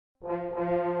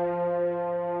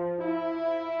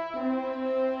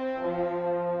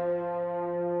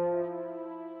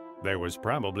There was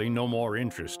probably no more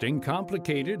interesting,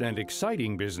 complicated, and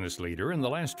exciting business leader in the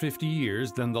last 50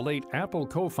 years than the late Apple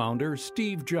co-founder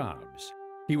Steve Jobs.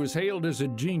 He was hailed as a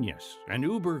genius, an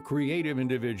uber-creative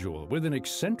individual with an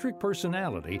eccentric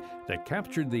personality that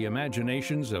captured the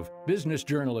imaginations of business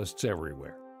journalists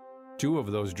everywhere. Two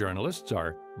of those journalists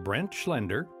are Brent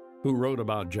Schlender, who wrote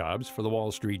about Jobs for the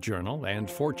Wall Street Journal and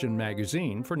Fortune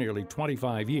magazine for nearly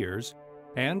 25 years,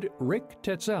 and Rick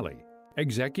Tetzelli,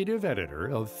 executive editor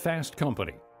of Fast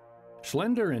Company.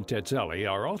 Schlender and Tetzelli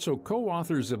are also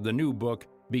co-authors of the new book,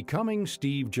 Becoming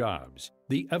Steve Jobs,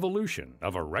 The Evolution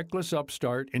of a Reckless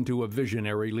Upstart into a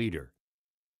Visionary Leader.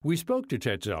 We spoke to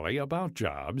Tetzelli about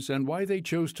Jobs and why they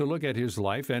chose to look at his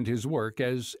life and his work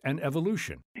as an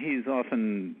evolution. He's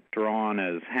often drawn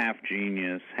as half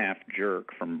genius, half jerk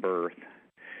from birth.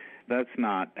 That's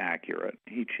not accurate.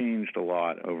 He changed a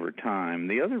lot over time.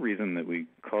 The other reason that we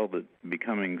called it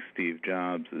Becoming Steve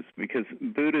Jobs is because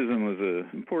Buddhism was an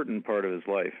important part of his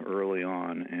life early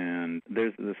on, and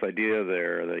there's this idea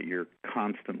there that you're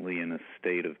constantly in a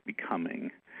state of becoming.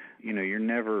 You know, you're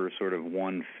never sort of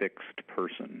one fixed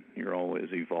person. You're always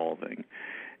evolving.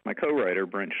 My co-writer,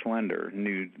 Brent Schlender,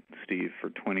 knew Steve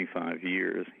for 25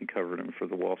 years. He covered him for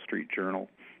the Wall Street Journal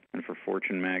and for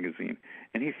Fortune magazine,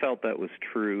 and he felt that was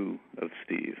true of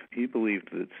Steve. He believed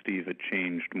that Steve had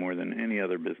changed more than any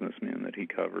other businessman that he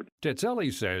covered.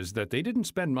 Tetzelli says that they didn't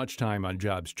spend much time on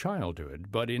Jobs' childhood,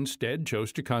 but instead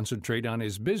chose to concentrate on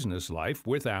his business life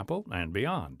with Apple and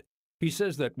beyond. He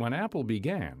says that when Apple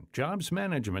began, Jobs'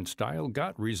 management style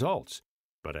got results,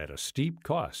 but at a steep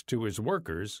cost to his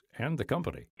workers and the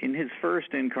company. In his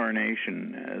first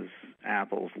incarnation as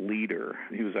Apple's leader,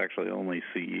 he was actually only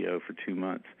CEO for 2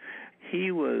 months.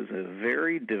 He was a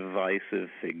very divisive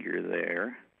figure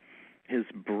there. His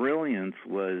brilliance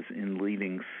was in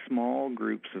leading small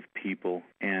groups of people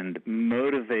and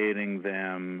motivating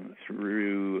them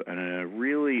through a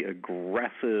really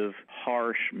aggressive,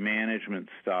 harsh management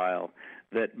style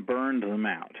that burned them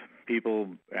out.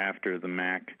 People, after the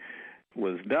Mac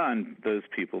was done, those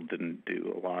people didn't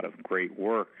do a lot of great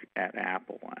work at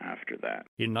Apple after that.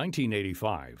 In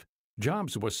 1985,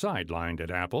 Jobs was sidelined at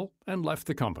Apple and left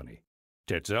the company.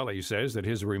 Tetzelli says that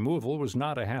his removal was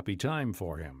not a happy time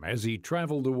for him as he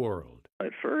traveled the world.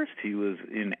 At first, he was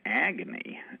in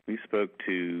agony. We spoke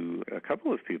to a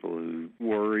couple of people who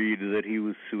worried that he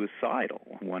was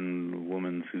suicidal. One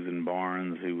woman, Susan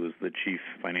Barnes, who was the chief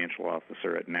financial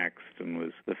officer at Next and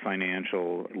was the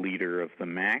financial leader of the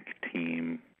Mac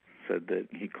team, said that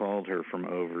he called her from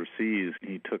overseas.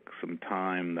 He took some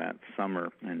time that summer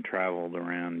and traveled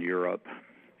around Europe.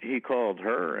 He called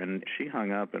her, and she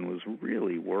hung up and was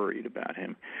really worried about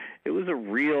him. It was a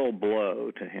real blow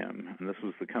to him. And this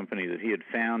was the company that he had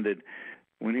founded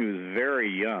when he was very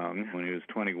young, when he was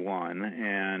 21,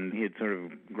 and he had sort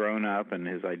of grown up, and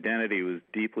his identity was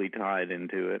deeply tied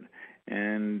into it.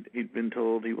 And he'd been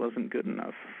told he wasn't good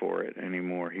enough for it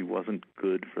anymore. He wasn't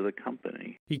good for the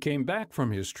company. He came back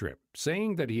from his trip,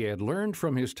 saying that he had learned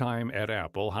from his time at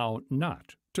Apple how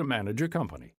not to manage a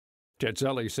company.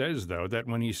 Tetzelli says, though, that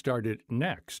when he started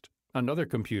Next, another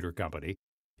computer company,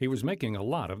 he was making a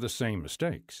lot of the same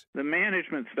mistakes. The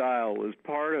management style was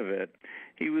part of it.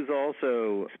 He was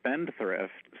also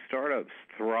spendthrift. Startups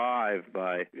thrive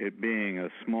by it being a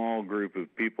small group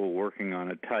of people working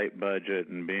on a tight budget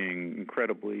and being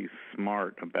incredibly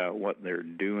smart about what they're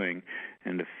doing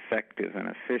and effective and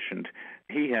efficient.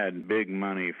 He had big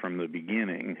money from the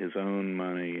beginning, his own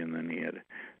money, and then he had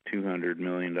 $200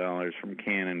 million from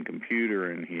Canon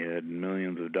Computer, and he had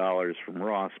millions of dollars from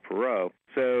Ross Perot.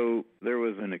 So there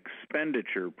was an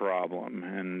expenditure problem,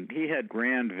 and he had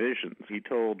grand visions. He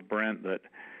told Brent that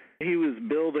he was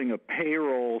building a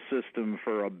payroll system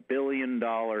for $1 billion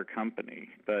company,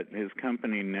 but his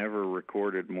company never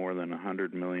recorded more than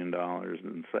 $100 million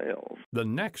in sales. The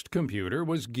Next computer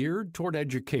was geared toward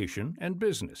education and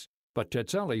business, but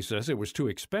Tetzelli says it was too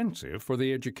expensive for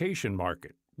the education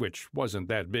market, which wasn't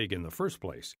that big in the first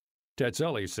place.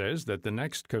 Tetzelli says that the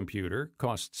Next computer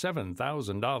cost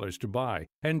 $7,000 to buy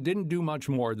and didn't do much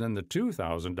more than the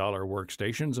 $2,000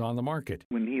 workstations on the market.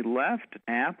 When he left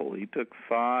Apple, he took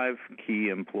 5 key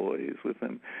employees with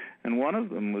him, and one of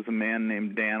them was a man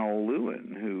named Daniel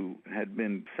Lewin, who had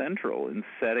been central in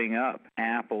setting up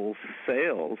Apple's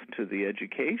sales to the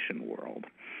education world.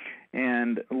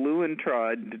 And Lewin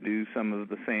tried to do some of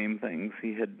the same things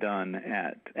he had done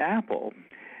at Apple.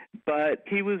 But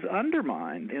he was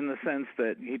undermined in the sense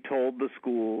that he told the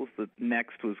schools that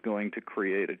Next was going to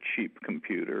create a cheap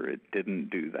computer. It didn't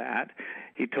do that.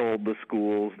 He told the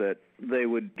schools that they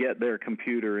would get their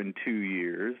computer in 2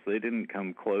 years. They didn't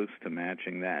come close to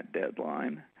matching that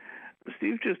deadline.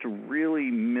 Steve just really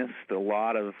missed a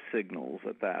lot of signals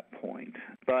at that point.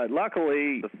 But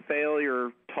luckily, the failure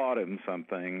taught him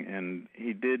something, and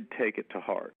he did take it to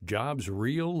heart. Jobs'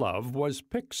 real love was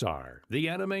Pixar, the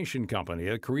animation company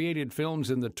that created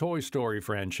films in the Toy Story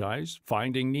franchise,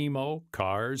 Finding Nemo,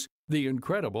 Cars, The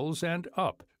Incredibles, and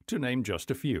Up, to name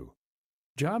just a few.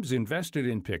 Jobs invested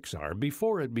in Pixar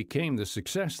before it became the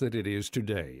success that it is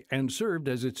today and served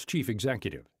as its chief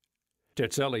executive.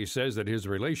 Tetzeli says that his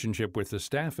relationship with the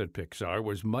staff at Pixar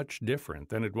was much different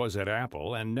than it was at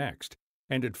Apple and Next,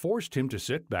 and it forced him to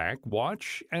sit back,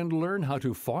 watch, and learn how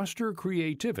to foster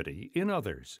creativity in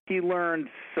others. He learned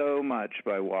so much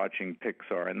by watching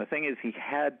Pixar, and the thing is, he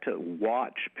had to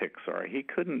watch Pixar. He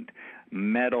couldn't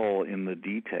meddle in the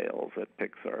details at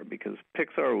Pixar because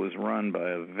Pixar was run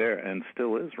by and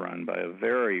still is run by a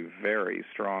very, very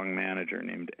strong manager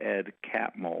named Ed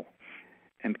Catmull.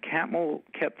 And Catmull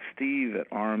kept Steve at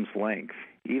arm's length.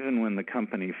 Even when the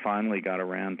company finally got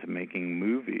around to making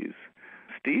movies,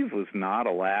 Steve was not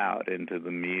allowed into the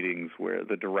meetings where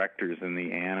the directors and the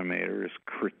animators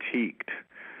critiqued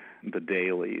the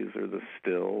dailies or the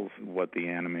stills, what the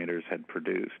animators had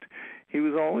produced. He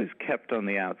was always kept on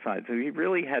the outside, so he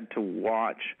really had to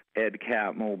watch Ed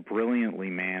Catmull brilliantly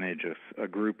manage a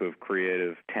group of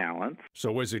creative talents.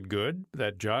 So was it good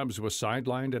that Jobs was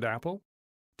sidelined at Apple?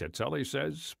 Tetzeli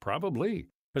says probably,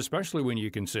 especially when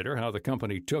you consider how the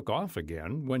company took off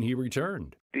again when he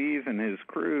returned. Steve and his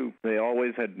crew, they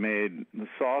always had made the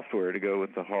software to go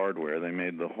with the hardware. They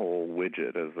made the whole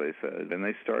widget, as they said, and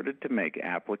they started to make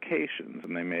applications,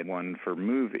 and they made one for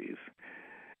movies.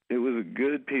 It was a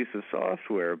good piece of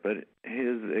software, but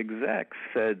his execs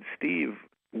said, Steve,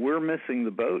 we're missing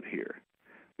the boat here.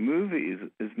 Movies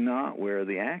is not where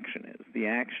the action is. The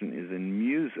action is in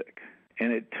music.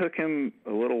 And it took him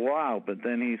a little while, but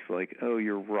then he's like, oh,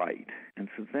 you're right. And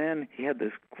so then he had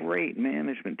this great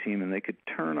management team, and they could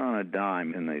turn on a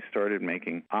dime, and they started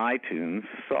making iTunes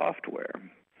software.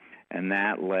 And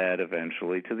that led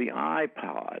eventually to the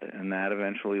iPod, and that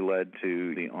eventually led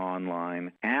to the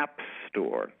online app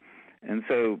store. And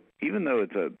so even though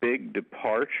it's a big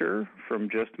departure from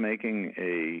just making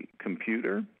a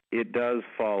computer, it does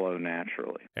follow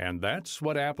naturally. And that's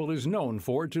what Apple is known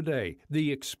for today, the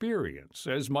experience,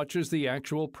 as much as the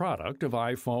actual product of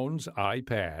iPhones,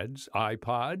 iPads,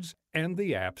 iPods, and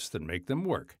the apps that make them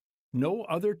work. No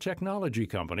other technology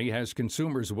company has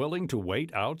consumers willing to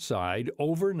wait outside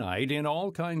overnight in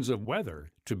all kinds of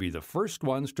weather to be the first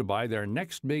ones to buy their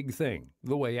next big thing,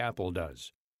 the way Apple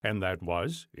does. And that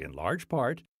was, in large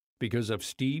part, because of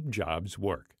Steve Jobs'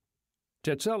 work.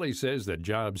 Tetzeli says that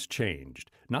Jobs changed,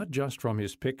 not just from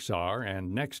his Pixar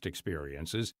and Next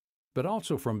experiences, but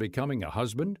also from becoming a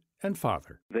husband and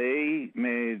father. They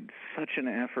made such an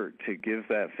effort to give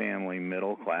that family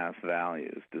middle-class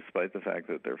values, despite the fact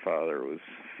that their father was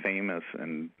famous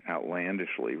and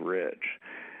outlandishly rich.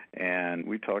 And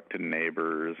we talked to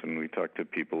neighbors, and we talked to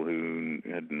people who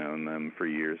had known them for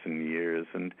years and years,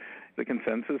 and the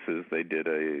consensus is they did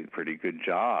a pretty good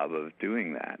job of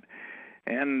doing that.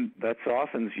 And that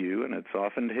softens you, and it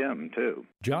softened him, too.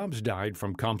 Jobs died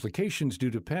from complications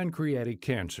due to pancreatic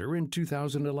cancer in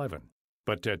 2011.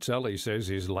 But Tetzeli says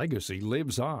his legacy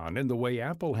lives on in the way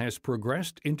Apple has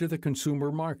progressed into the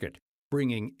consumer market,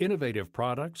 bringing innovative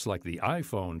products like the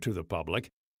iPhone to the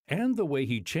public, and the way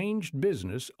he changed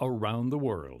business around the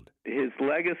world. His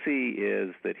legacy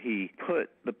is that he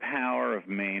put the power of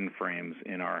mainframes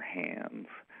in our hands.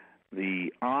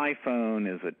 The iPhone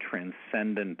is a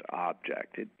transcendent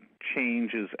object. It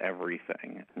changes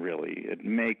everything, really. It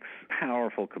makes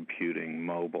powerful computing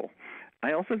mobile.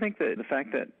 I also think that the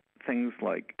fact that things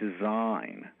like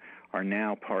design are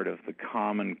now part of the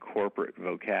common corporate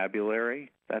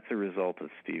vocabulary, that's a result of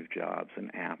Steve Jobs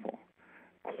and Apple.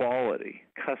 Quality,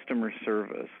 customer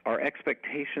service, our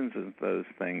expectations of those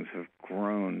things have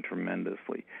grown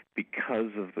tremendously because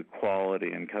of the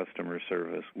quality and customer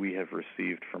service we have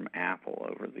received from Apple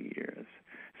over the years.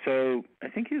 So I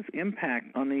think his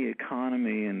impact on the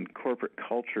economy and corporate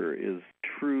culture is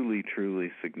truly,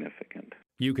 truly significant.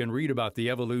 You can read about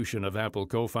the evolution of Apple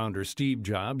co-founder Steve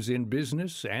Jobs in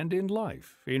business and in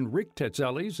life in Rick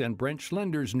Tetzeli's and Brent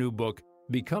Schlender's new book,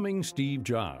 Becoming Steve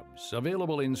Jobs,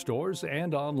 available in stores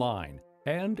and online,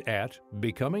 and at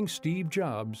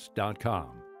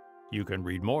becomingstevejobs.com. You can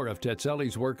read more of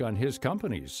Tetzeli's work on his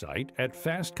company's site at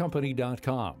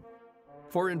fastcompany.com.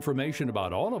 For information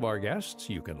about all of our guests,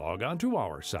 you can log on to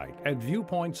our site at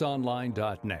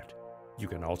viewpointsonline.net. You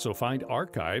can also find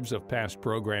archives of past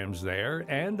programs there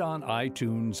and on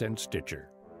iTunes and Stitcher.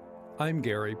 I'm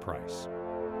Gary Price.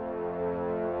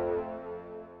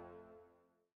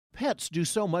 Pets do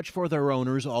so much for their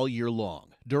owners all year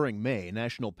long. During May,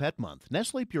 National Pet Month,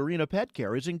 Nestle Purina Pet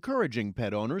Care is encouraging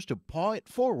pet owners to paw it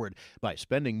forward by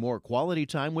spending more quality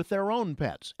time with their own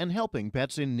pets and helping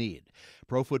pets in need.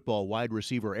 Pro football wide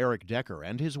receiver Eric Decker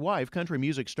and his wife, country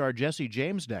music star Jessie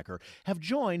James Decker, have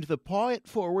joined the Paw It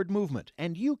Forward movement,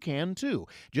 and you can too,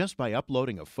 just by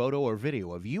uploading a photo or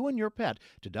video of you and your pet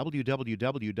to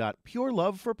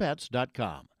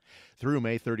www.pureloveforpets.com. Through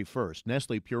May 31st,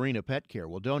 Nestle Purina Pet Care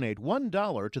will donate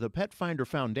 $1 to the Pet Finder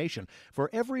Foundation for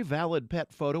every valid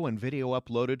pet photo and video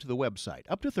uploaded to the website,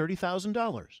 up to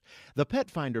 $30,000. The Pet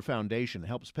Finder Foundation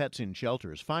helps pets in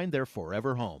shelters find their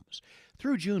forever homes.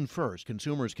 Through June 1st,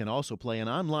 consumers can also play an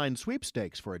online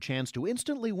sweepstakes for a chance to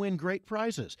instantly win great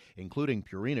prizes, including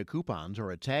Purina coupons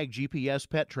or a Tag GPS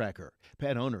pet tracker.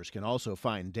 Pet owners can also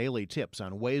find daily tips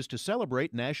on ways to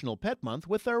celebrate National Pet Month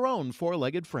with their own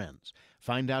four-legged friends.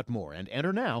 Find out more and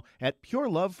enter now at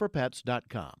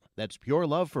pureloveforpets.com. That's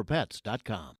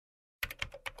pureloveforpets.com.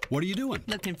 What are you doing?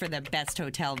 Looking for the best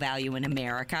hotel value in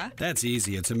America. That's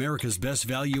easy. It's America's Best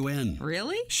Value Inn.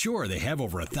 Really? Sure, they have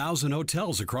over 1,000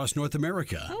 hotels across North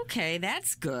America. Okay,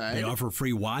 that's good. They offer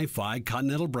free Wi-Fi,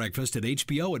 continental breakfast, and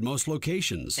HBO at most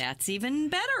locations. That's even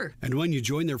better. And when you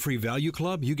join their free value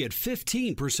club, you get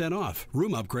 15% off,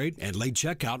 room upgrade, and late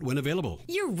checkout when available.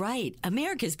 You're right.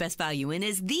 America's Best Value Inn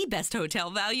is the best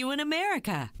hotel value in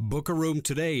America. Book a room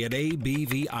today at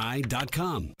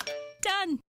abvi.com.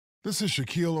 Done. This is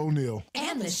Shaquille O'Neal.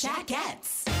 And the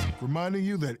Shaquettes. Reminding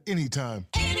you that anytime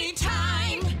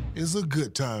is a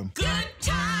good time. Good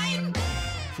time.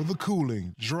 For the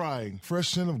cooling, drying, fresh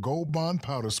scent of Gold Bond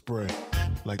powder spray.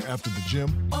 Like after the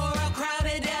gym. Or a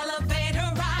crowded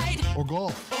elevator ride. Or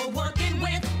golf. Or working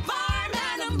with farm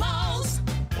animals.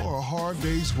 Or a hard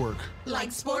day's work. Like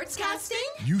sportscasting.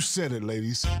 You said it,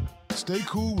 ladies. Stay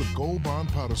cool with Gold Bond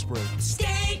powder spray.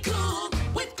 Stay cool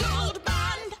with Gold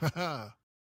Bond.